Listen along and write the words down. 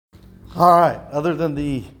All right. Other than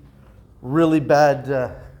the really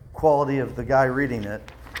bad quality of the guy reading it,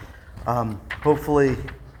 hopefully you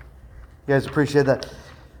guys appreciate that.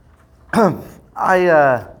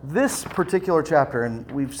 This particular chapter,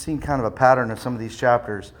 and we've seen kind of a pattern of some of these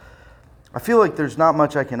chapters, I feel like there's not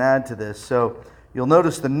much I can add to this. So you'll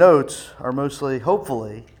notice the notes are mostly,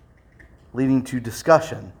 hopefully, leading to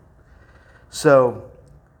discussion. So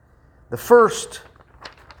the first,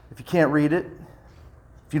 if you can't read it,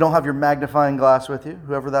 if you don't have your magnifying glass with you,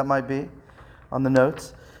 whoever that might be, on the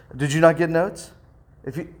notes. Did you not get notes?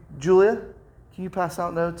 Julia, can you pass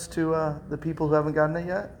out notes to the people who haven't gotten it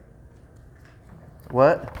yet?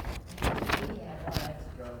 What?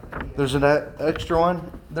 There's an extra one?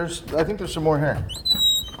 I think there's some more here.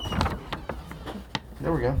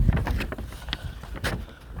 There we go.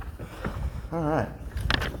 All right.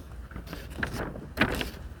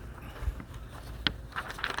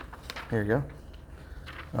 Here you go.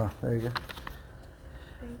 Oh, there you go.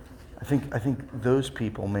 I think those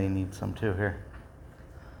people may need some too here.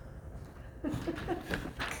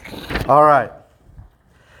 All right.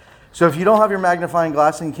 So if you don't have your magnifying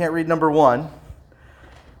glass and you can't read number 1,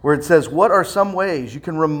 where it says, "What are some ways you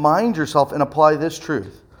can remind yourself and apply this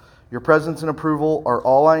truth? Your presence and approval are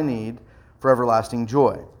all I need for everlasting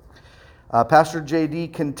joy." Pastor J.D.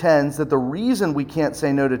 contends that the reason we can't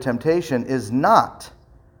say no to temptation is not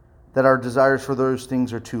that our desires for those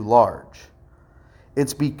things are too large.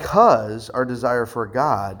 It's because our desire for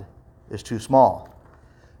God is too small.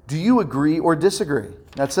 Do you agree or disagree?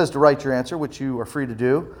 That says to write your answer, which you are free to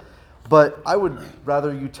do. But I would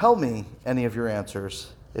rather you tell me any of your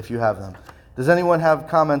answers if you have them. Does anyone have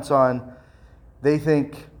comments on,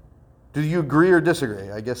 do you agree or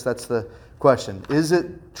disagree? I guess that's the question. Is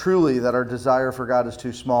it truly that our desire for God is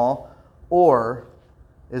too small? Or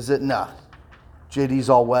is it not? JD's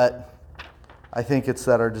all wet. I think it's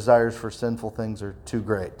that our desires for sinful things are too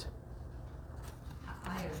great.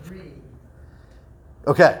 I agree.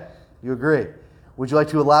 Okay, you agree. Would you like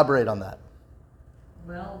to elaborate on that?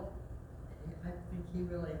 Well, I think he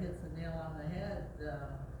really hits the nail on the head.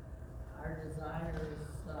 Our desires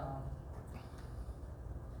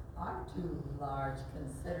are too large,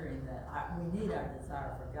 considering that we need our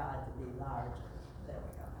desire for God to be large. There we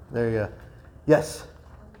go. There you go. Yes?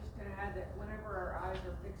 I'm just going to add that whenever our eyes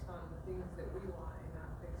are fixed on the things that we want and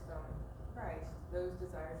not fixed on Christ, those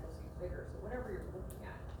desires will seem bigger. So whatever you're looking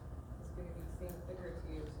at is going to seem bigger to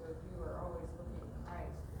you. So if you are always looking at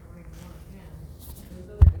Christ and wanting more of Him,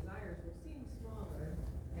 those other desires will seem smaller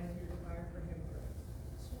as your desire for Him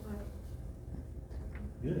grows.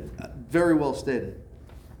 Good. Very well stated.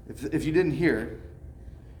 If you didn't hear,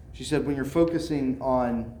 she said when you're focusing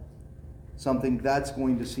on something, that's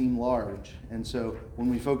going to seem large. And so when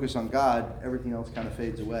we focus on God, everything else kind of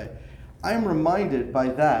fades away. I am reminded by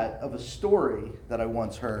that of a story that I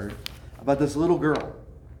once heard about this little girl.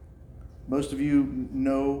 Most of you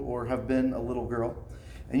know or have been a little girl.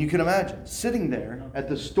 And you can imagine sitting there at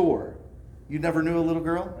the store. You never knew a little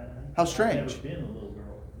girl? How strange. I've never been a little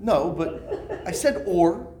girl. No, but I said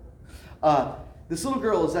or. This little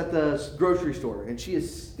girl is at the grocery store, and she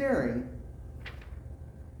is staring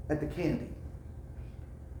at the candy.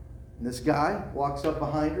 And this guy walks up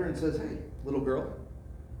behind her and says, "Hey, little girl,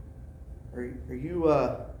 are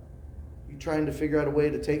you trying to figure out a way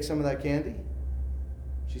to take some of that candy?"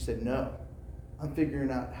 She said, "No, I'm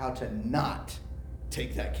figuring out how to not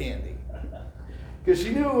take that candy." Because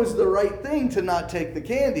she knew it was the right thing to not take the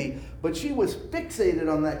candy, but she was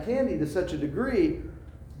fixated on that candy to such a degree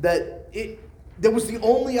that that was the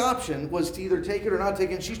only option, was to either take it or not take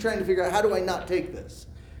it. And she's trying to figure out, how do I not take this?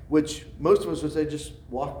 Which most of us would say, just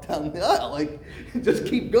walk down the aisle, like just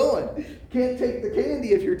keep going. Can't take the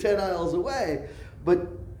candy if you're 10 aisles away. But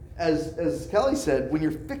as Kelly said, when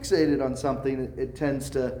you're fixated on something, it tends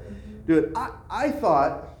to do it. I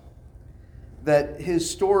thought that his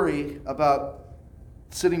story about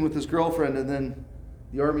sitting with his girlfriend and then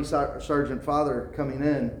the Army Sergeant Father coming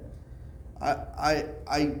in, I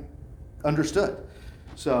understood.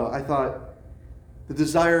 So I thought the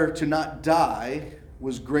desire to not die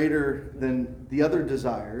was greater than the other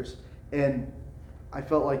desires, and I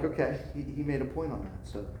felt like, okay, he made a point on that.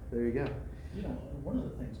 So there you go. You know, one of the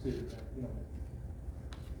things too,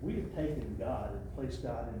 we have taken God and placed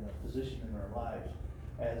God in a position in our lives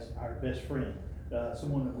as our best friend,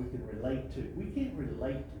 someone that we can relate to. We can't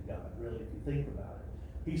relate to God, really, if you think about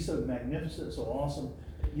it. He's so magnificent, so awesome.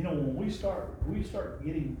 You know, when we start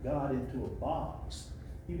getting God into a box,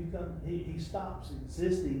 he stops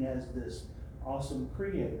existing as this awesome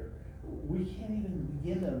creator. We can't even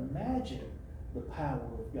begin to imagine the power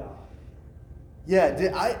of God.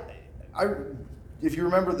 Yeah, if you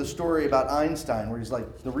remember the story about Einstein, where he's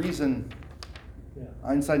like, the reason Yeah.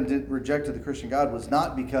 Einstein rejected the Christian God was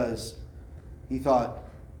not because he thought,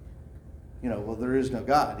 well, there is no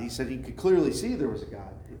God. He said he could clearly see there was a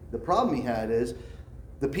God. The problem he had is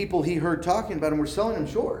the people he heard talking about him were selling him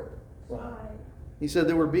short. Right. He said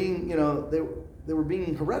they were being, they were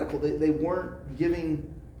being heretical. They weren't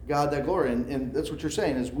giving God that glory. And that's what you're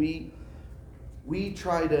saying is we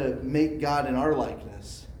try to make God in our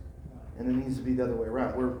likeness, and it needs to be the other way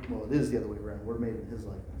around. It is the other way around. We're made in his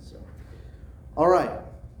likeness. So, all right.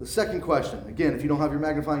 The second question. Again, if you don't have your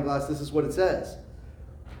magnifying glass, this is what it says.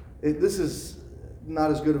 This is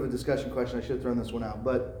not as good of a discussion question. I should have thrown this one out,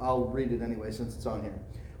 but I'll read it anyway since it's on here.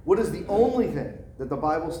 What is the only thing that the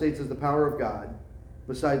Bible states is the power of God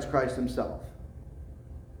besides Christ himself?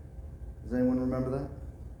 Does anyone remember that?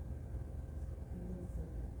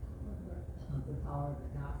 The power of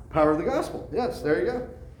the gospel. Power of the gospel. Yes, there you go.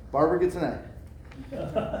 Barbara gets an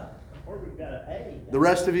A. Or we got an A. The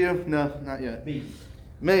rest of you? No, not yet. B.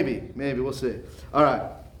 Maybe. We'll see. All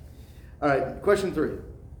right. Question 3.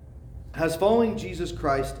 Has following Jesus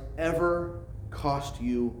Christ ever cost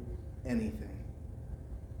you anything?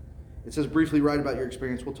 It says briefly write about your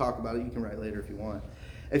experience. We'll talk about it. You can write later if you want.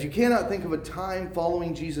 If you cannot think of a time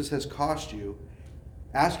following Jesus has cost you,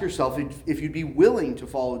 ask yourself if you'd be willing to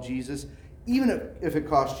follow Jesus, even if it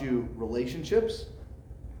cost you relationships,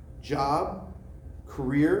 job,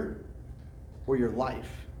 career, or your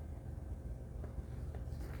life.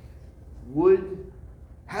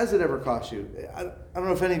 Has it ever cost you? I don't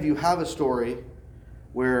know if any of you have a story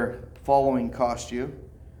where following cost you.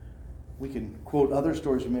 We can quote other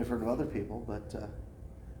stories we may have heard of other people, but...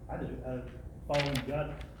 I do. Following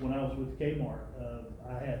God, when I was with Kmart,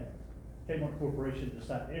 I had Kmart Corporation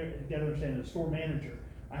decide, you got to understand, as a store manager,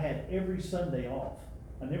 I had every Sunday off.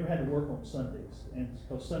 I never had to work on Sundays, and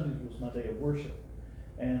because Sundays was my day of worship.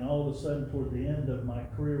 And all of a sudden, toward the end of my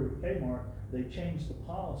career with Kmart, they changed the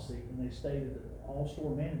policy, and they stated that all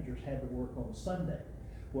store managers had to work on Sunday.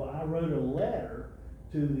 Well, I wrote a letter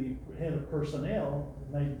to the head of personnel,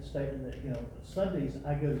 made the statement that, Sundays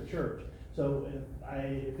I go to church. So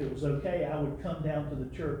if it was okay, I would come down to the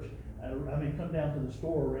church. Come down to the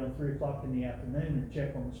store around 3 o'clock in the afternoon and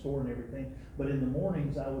check on the store and everything. But in the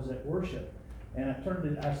mornings, I was at worship. And I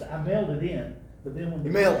mailed it in. But then when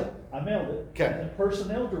You mailed it? I mailed it. Okay. And the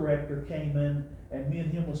personnel director came in, and me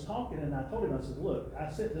and him was talking, and I told him, I said, look, I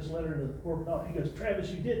sent this letter to the corporate office. He goes, Travis,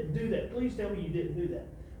 you didn't do that. Please tell me you didn't do that.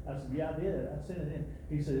 I said, yeah, I did. I sent it in.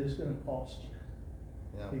 He said, it's going to cost you.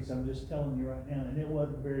 Yeah. He said, I'm just telling you right now. And it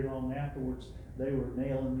wasn't very long afterwards. They were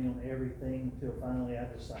nailing me on everything until finally I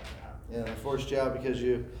decided. Yeah, they forced you out because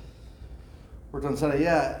you worked on Sunday.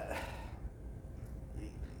 Yeah.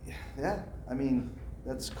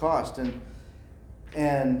 That's cost.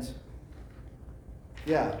 And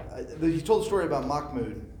yeah, he told a story about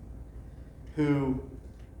Mahmoud, who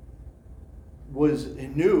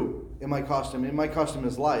knew it might cost him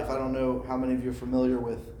his life. I don't know how many of you are familiar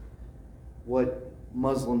with what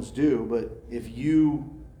Muslims do, but if you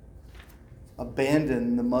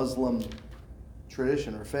abandon the Muslim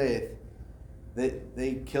tradition or faith,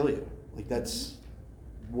 they kill you. Like that's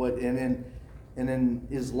what, and in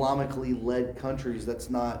Islamically led countries, that's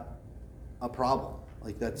not a problem.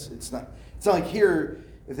 Like it's not like here,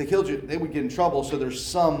 if they killed you, they would get in trouble. So there's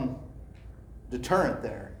some deterrent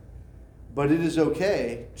there, but it is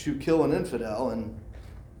okay to kill an infidel in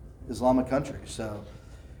Islamic countries. So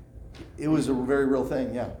it was a very real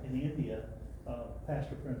thing. Yeah. In India,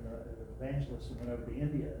 pastor friend, evangelist, who went over to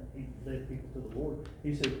India, he led people to the Lord.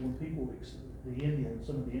 He said when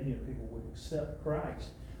some of the Indian people would accept Christ,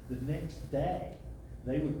 the next day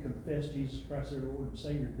they would confess Jesus Christ as their Lord and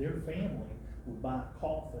Savior. Their family would buy a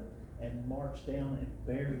coffin and march down and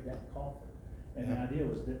bury that coffin. And the idea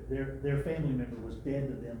was that their family member was dead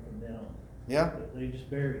to them from then on. Yeah. They just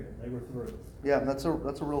buried him. They were through. Yeah, that's a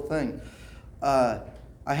real thing.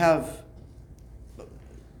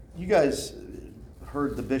 You guys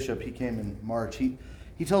heard the bishop. He came in March. He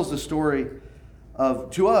tells the story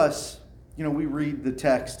of, to us, we read the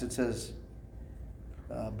text. It says,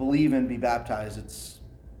 believe and be baptized.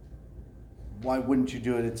 Why wouldn't you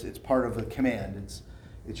do it? It's part of a command.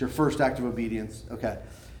 It's your first act of obedience. Okay.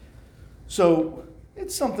 So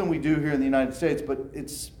it's something we do here in the United States, but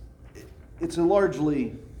it's a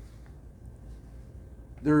largely,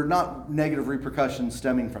 there are not negative repercussions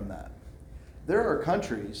stemming from that. There are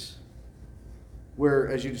countries where,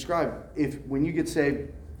 as you described, when you get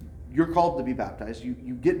saved, you're called to be baptized. You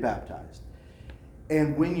get baptized.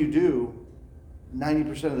 And when you do,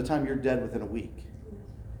 90% of the time you're dead within a week.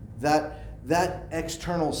 That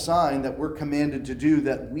external sign that we're commanded to do,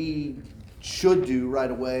 that we should do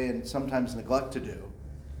right away and sometimes neglect to do,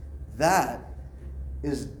 that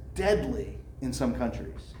is deadly in some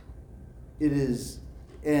countries. It is,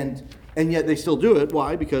 and yet they still do it.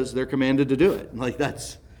 Why? Because they're commanded to do it. Like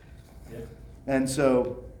that's, and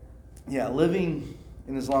so, yeah, living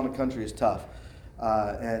in Islamic country is tough.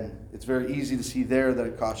 And it's very easy to see there that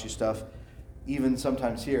it costs you stuff, even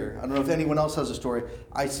sometimes here. I don't know if anyone else has a story.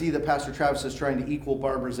 I see that Pastor Travis is trying to equal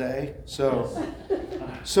Barbara's A. So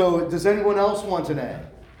does anyone else want an A?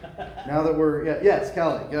 Now that we're, yes,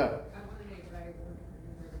 Kelly, go. I want an A, but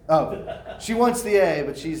I won't remember. Oh, she wants the A,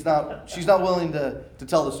 but she's not willing to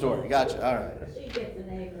tell the story. Gotcha. All right. She gets an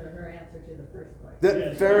A for her answer to the first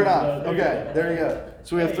question. Fair enough. Okay, there you go.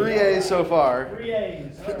 So we have 3 A's so far. 3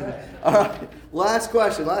 A's. All right. All right. Last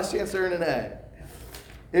question. Last chance to earn an A.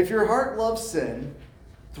 If your heart loves sin,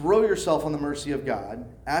 throw yourself on the mercy of God,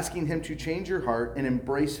 asking Him to change your heart and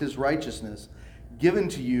embrace His righteousness given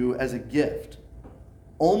to you as a gift.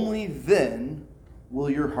 Only then will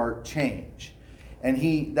your heart change.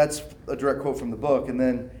 And that's a direct quote from the book. And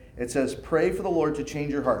then it says, pray for the Lord to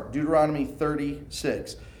change your heart. Deuteronomy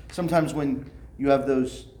 36. Sometimes when you have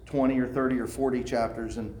those 20 or 30 or 40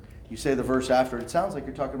 chapters and you say the verse after, it sounds like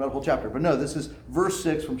you're talking about a whole chapter. But no, this is verse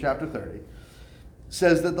 6 from chapter 30. It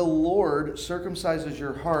says that the Lord circumcises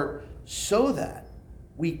your heart so that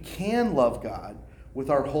we can love God with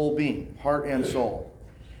our whole being, heart and soul.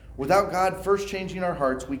 Without God first changing our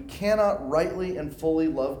hearts, we cannot rightly and fully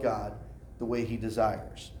love God the way He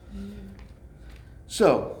desires.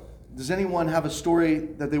 So, does anyone have a story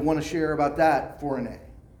that they want to share about that for an A?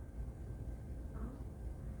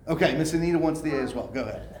 Okay, Miss Anita wants the A as well. Go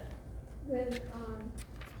ahead. When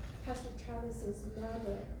Pastor Travis's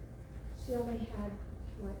mother, she only had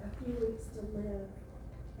like a few weeks to live,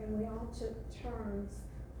 and we all took turns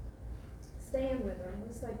staying with her.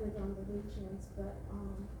 We stayed with her on the weekends, but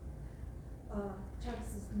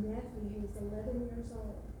Travis's nephew, he was 11 years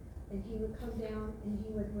old, and he would come down and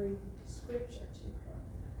he would read scripture to her.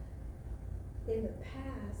 In the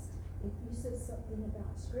past, if you said something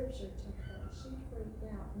about scripture to her, she freaked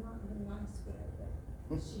out, not in a nice way,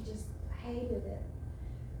 but she just hated it.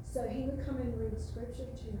 So he would come and read scripture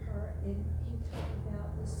to her, and he talked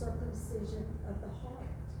about the circumcision of the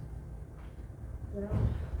heart. Well,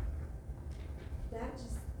 that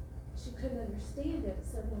just, she couldn't understand it.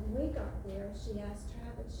 So when we got there, she asked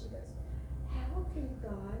Travis, she goes, how can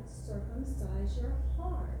God circumcise your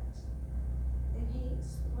heart? And he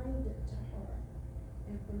explained it to her.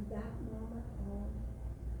 And from that moment on,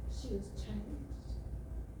 she was changed.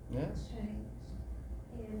 Yeah. Changed.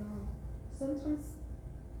 And sometimes,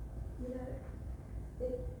 you know,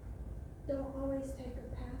 it don't always take a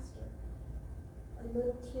pastor. A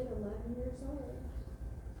little kid, 11 years old,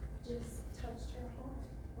 just touched her heart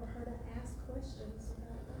for her to ask questions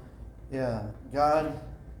about that. Yeah,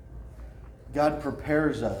 God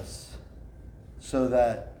prepares us so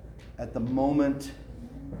that at the moment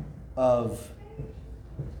of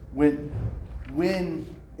when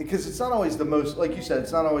because it's not always the most, like you said,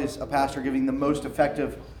 it's not always a pastor giving the most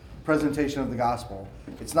effective presentation of the gospel.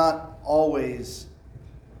 It's not always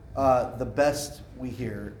the best we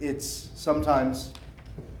hear. It's sometimes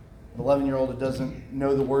an 11-year-old that doesn't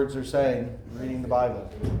know the words they're saying, reading the Bible,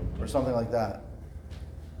 or something like that.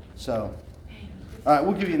 So, all right,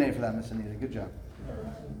 we'll give you an A for that, Miss Anita. Good job.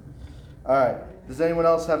 All right. Does anyone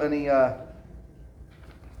else have any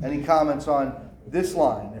comments on this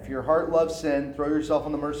line? If your heart loves sin, throw yourself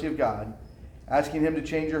on the mercy of God, asking Him to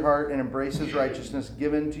change your heart and embrace His righteousness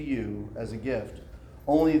given to you as a gift.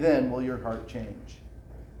 Only then will your heart change.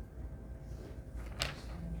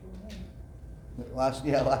 Last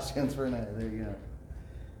chance for an A. There you go.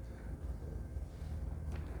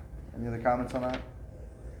 Any other comments on that?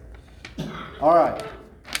 All right.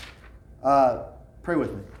 Pray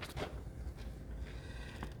with me.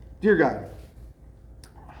 Dear God,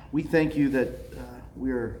 we thank you that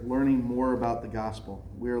we are learning more about the gospel.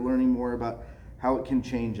 We are learning more about how it can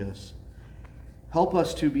change us. Help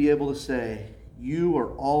us to be able to say, you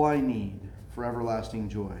are all I need for everlasting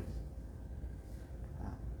joy.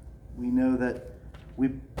 We know that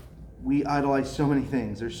we idolize so many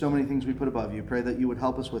things. There's so many things we put above you. Pray that you would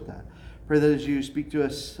help us with that. Pray that as you speak to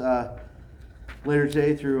us later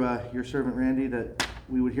today through your servant Randy, that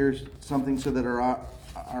we would hear something so that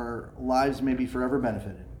our lives may be forever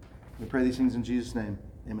benefited. We pray these things in Jesus' name.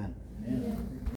 Amen. Amen.